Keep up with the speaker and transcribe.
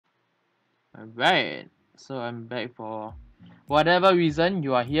Alright, so I'm back for whatever reason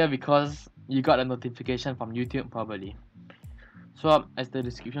you are here because you got a notification from YouTube probably. So as the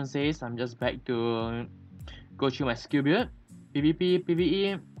description says, I'm just back to go through my skill build, PvP,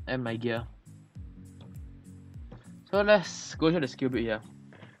 PVE, and my gear. So let's go through the skill build here.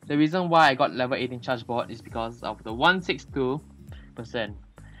 The reason why I got level 18 charge board is because of the 162%.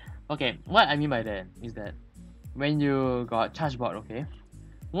 Okay, what I mean by that is that when you got charge board, okay,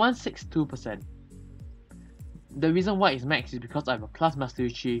 162%. The reason why it's max is because I have a class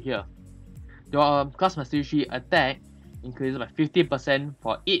mastery tree here. Your class mastery tree attack increases by 50%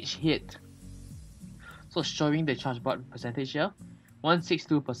 for each hit. So showing the charge board percentage here,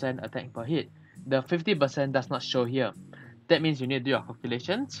 162% attack per hit. The 50% does not show here. That means you need to do your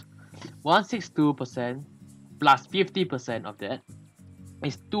calculations. 162% plus 50% of that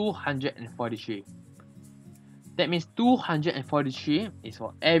is 243. That means 243 is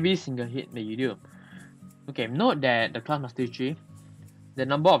for every single hit that you do. Okay, note that the class mastery tree, the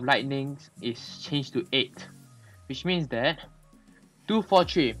number of lightnings is changed to 8, which means that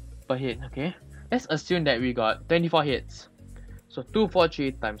 243 per hit. Okay, let's assume that we got 24 hits. So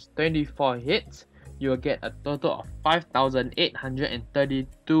 243 times 24 hits, you will get a total of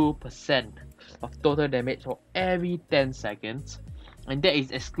 5,832% of total damage for every 10 seconds, and that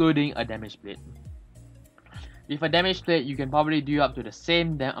is excluding a damage plate. With a damage plate, you can probably do up to the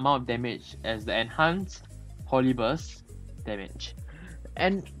same amount of damage as the enhanced Holy Burst damage,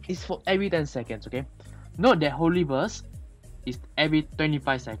 and it's for every 10 seconds. Okay, note that Holy Burst is every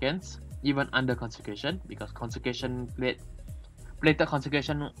 25 seconds, even under consecration, because consecration plated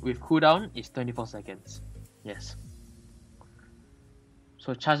consecration with cooldown is 24 seconds. Yes.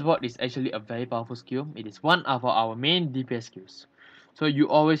 So charge board is actually a very powerful skill. It is one of our main DPS skills. So you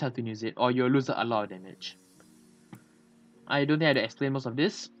always have to use it or you'll lose a lot of damage. I don't think I have to explain most of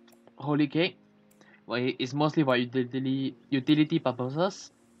this. Holy Cake, well, it's mostly for utility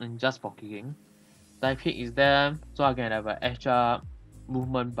purposes and just for kicking. Dive kick is there so I can have an extra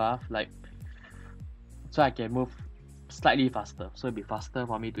movement buff, like so I can move slightly faster, so it'll be faster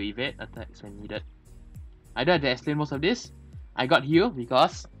for me to evade attacks when needed. I don't have to explain most of this. I got heal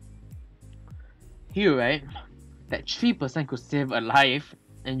because heal, right? That 3% could save a life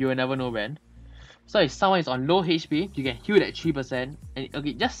and you will never know when. So if someone is on low HP, you can heal that 3%, and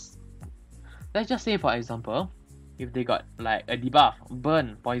okay, let's just say for example, if they got like a debuff,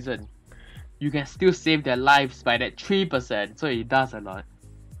 burn, poison, you can still save their lives by that 3%, so it does a lot.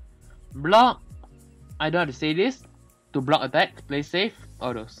 Block, I don't have to say this, to block attack, play safe,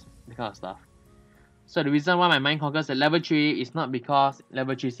 all those kind of stuff. So the reason why my mind conquers at level 3 is not because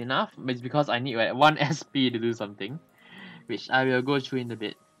level 3 is enough, but it's because I need like 1 SP to do something, which I will go through in a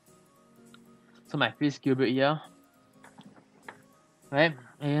bit. So my free skill build here, right?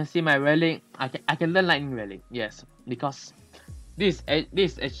 You can see my relic. I can learn lightning relic, yes, because this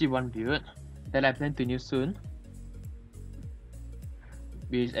is actually one build that I plan to use soon,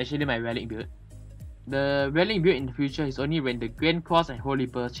 which is actually my relic build. The relic build in the future is only when the Gra-n-cause and Holy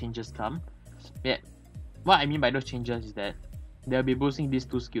Burst changes come. Yeah, what I mean by those changes is that they'll be boosting these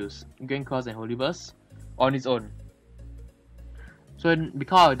two skills, Gra-n-cause and Holy Burst, on its own. So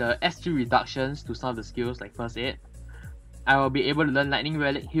because of the SQ reductions to some of the skills like First Aid, I will be able to learn Lightning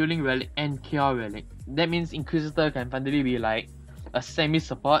Relic, Healing Relic, and Cure Relic. That means Inquisitor can finally be like a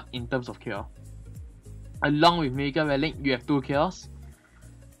semi-support in terms of cure. Along with Miracle Relic, you have 2 cures,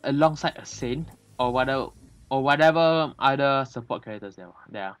 alongside a Saint or whatever other support characters there are.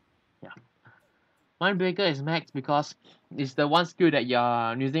 Yeah. Mindbreaker is max because it's the one skill that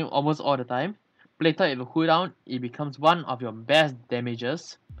you're using almost all the time. Plated with a cooldown, it becomes one of your best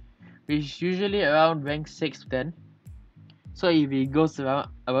damages, which is usually around rank 6 to 10. So if it goes around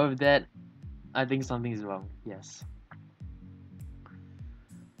above that, I think something is wrong. Yes.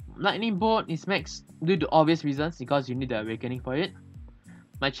 Lightning Bolt is max due to obvious reasons because you need the awakening for it.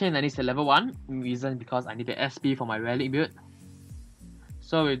 My chain lightning is at level 1, reason because I need the SP for my relic build.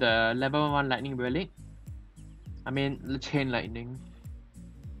 So with the level 1 lightning relic, I mean the chain lightning,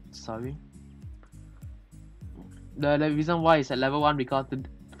 sorry. The reason why it's at level 1 because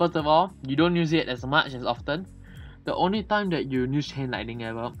first of all, you don't use it as much as often. The only time that you use chain lightning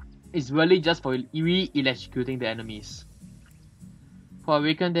ever is really just for re-electrocuting the enemies. For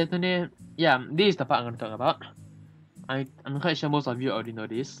Awaken Detonate, yeah, this is the part I'm going to talk about. I'm quite sure most of you already know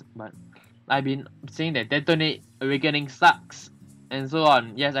this, but I've been saying that Detonate Awakening sucks and so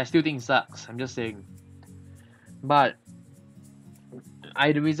on. Yes, I still think it sucks, I'm just saying. But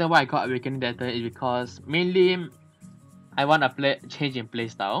the reason why I call Awakening Detonate is because mainly I want to change in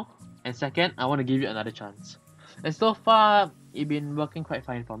playstyle, and second, I want to give you another chance. And so far, it's been working quite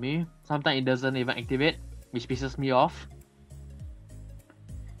fine for me. Sometimes it doesn't even activate, which pisses me off.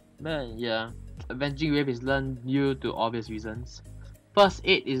 But yeah, Avenging Wave is learned due to obvious reasons. First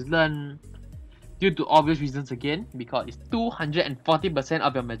Aid is learned due to obvious reasons again, because it's 240%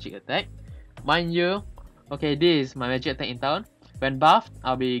 of your magic attack. Mind you, okay, this is my magic attack in town. When buffed,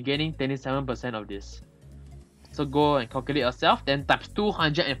 I'll be gaining 27% of this. So go and calculate yourself, then times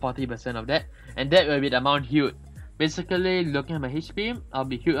 240% of that, and that will be the amount healed. Basically, looking at my HP, I'll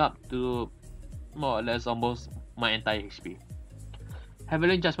be healed up to more or less almost my entire HP.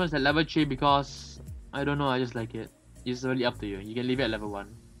 Heavenly Judgment is at level 3 because, I don't know, I just like it. It's really up to you. You can leave it at level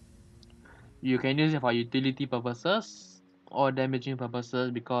 1. You can use it for utility purposes or damaging purposes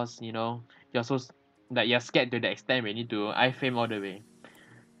because, you know, you're so that you're scared to the extent where you need to iframe all the way.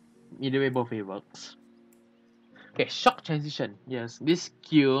 Either way, both way works. Okay, Shock Transition. Yes, this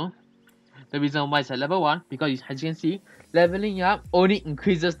skill, the reason why it's at level 1, because as you can see, leveling up only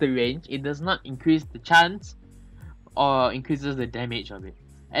increases the range. It does not increase the chance or increases the damage of it.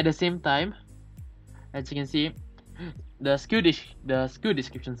 At the same time, as you can see, the skill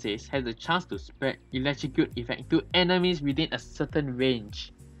description says has a chance to spread electrocute effect to enemies within a certain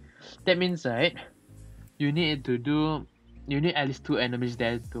range. That means, right, you need at least 2 enemies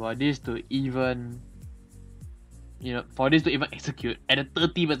there for this to even, you know, for this to even execute at a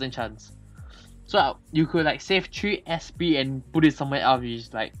 30% chance. So you could like save 3 SP and put it somewhere else, which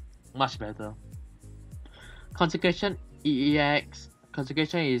is like much better. Consecration EX.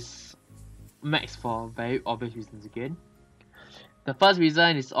 Consecration is max for very obvious reasons again. The first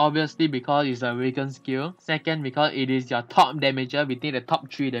reason is obviously because it's a awaken skill. Second, because it is your top damager within the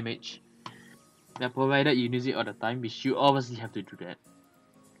top 3 damage. That provided you use it all the time, which you obviously have to do that.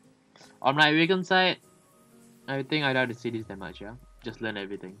 On my awaken side, I think I don't have to say this that much, yeah. Just learn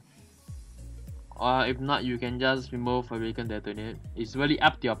everything. Or if not, you can just remove awaken detonate. It's really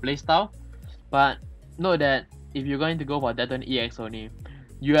up to your playstyle. But note that if you're going to go for detonate EX only,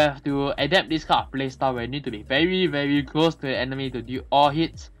 you have to adapt this kind of playstyle where you need to be very, very close to the enemy to do all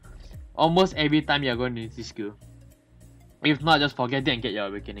hits almost every time you're going to use this skill. If not, just forget it and get your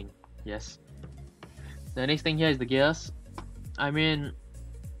awakening. Yes. The next thing here is the gears. I mean,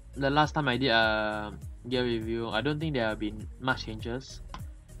 the last time I did a gear review, I don't think there have been much changes.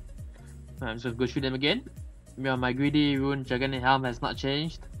 I'm just going to go through them again. My greedy rune dragon helm has not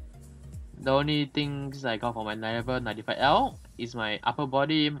changed. The only things I got for my level 95L is my upper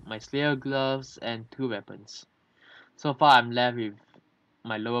body, my slayer gloves, and 2 weapons. So far I'm left with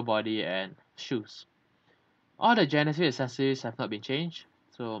my lower body and shoes. All the Genesis accessories have not been changed,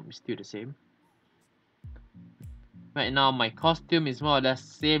 so it's still the same. Right now my costume is more or less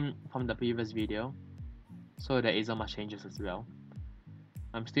same from the previous video, so there isn't much changes as well.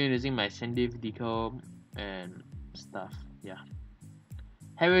 I'm still using my Sandiv decal and stuff, yeah.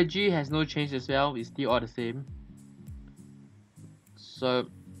 Heraldry has no change as well, it's still all the same. So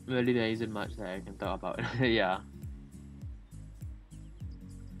really there isn't much that I can talk about. Yeah.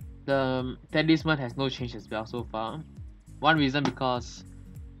 The talisman has no change as well so far. One reason because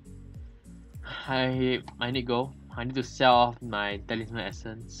I need to go. I need to sell off my talisman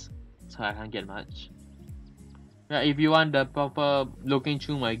essence, so I can't get much. Yeah, if you want the proper looking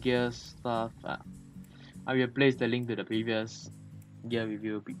through my gear stuff, I will place the link to the previous gear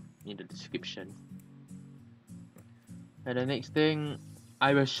review in the description. And the next thing,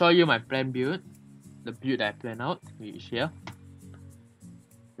 I will show you my plan build, the build that I plan out, which is here.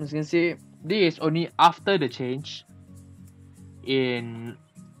 As you can see, this is only after the change in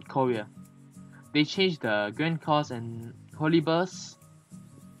Korea. They changed the Gra-n-cause and Holy Burst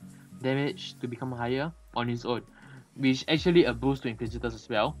damage to become higher on its own, which actually a boost to Inquisitors as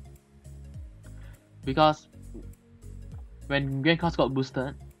well. Because when Gra-n-cause got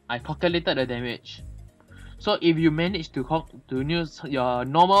boosted, I calculated the damage. So if you manage to use your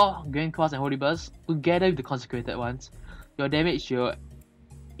normal Gra-n-cause and Holy Burst together with the consecrated ones, your damage will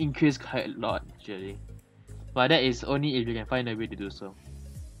increase quite a lot actually. But that is only if you can find a way to do so.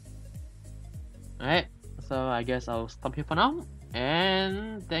 Alright, so I guess I'll stop here for now,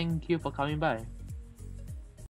 and thank you for coming by.